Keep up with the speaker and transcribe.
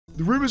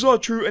the rumors are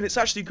true and it's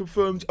actually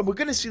confirmed, and we're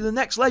going to see the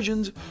next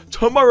legend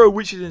tomorrow,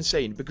 which is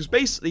insane, because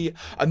basically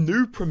a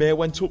new premiere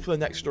went up for the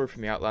next story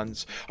from the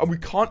Outlands, and we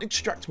can't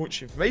extract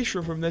much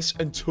information from this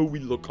until we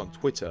look on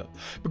Twitter,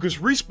 because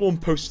Respawn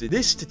posted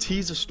this to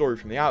tease a story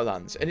from the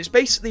Outlands, and it's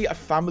basically a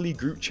family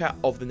group chat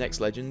of the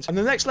next legend, and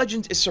the next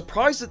legend is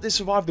surprised that they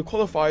survived the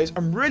qualifiers.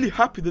 I'm really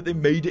happy that they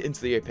made it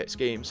into the Apex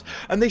games,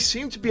 and they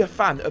seem to be a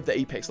fan of the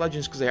Apex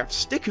Legends because they have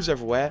stickers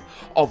everywhere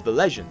of the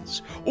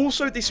legends.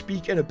 Also, they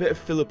speak in a bit of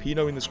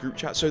Filipino in this group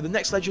chat, so the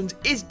next legend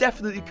is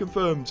definitely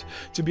confirmed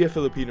to be a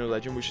Filipino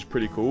legend, which is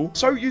pretty cool.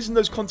 So using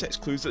those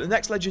context clues that the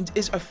next legend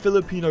is a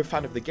Filipino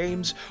fan of the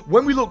games,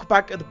 when we look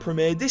back at the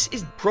premiere, this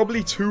is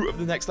probably two of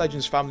the next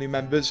legend's family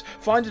members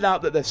finding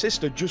out that their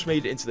sister just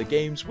made it into the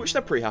games, which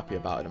they're pretty happy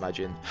about, I'd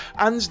imagine.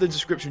 And the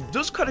description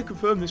does kind of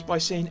confirm this by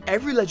saying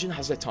every legend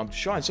has their time to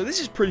shine, so this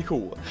is pretty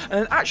cool.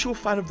 And an actual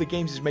fan of the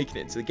games is making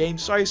it into the game,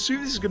 so I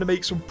assume this is going to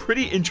make some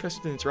pretty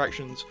interesting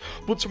interactions.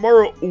 But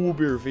tomorrow all will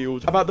be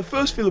revealed about the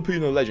first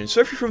Filipino legend. So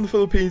if you're from the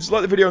Philippines,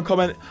 like the video and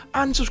comment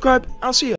and subscribe. I'll see you.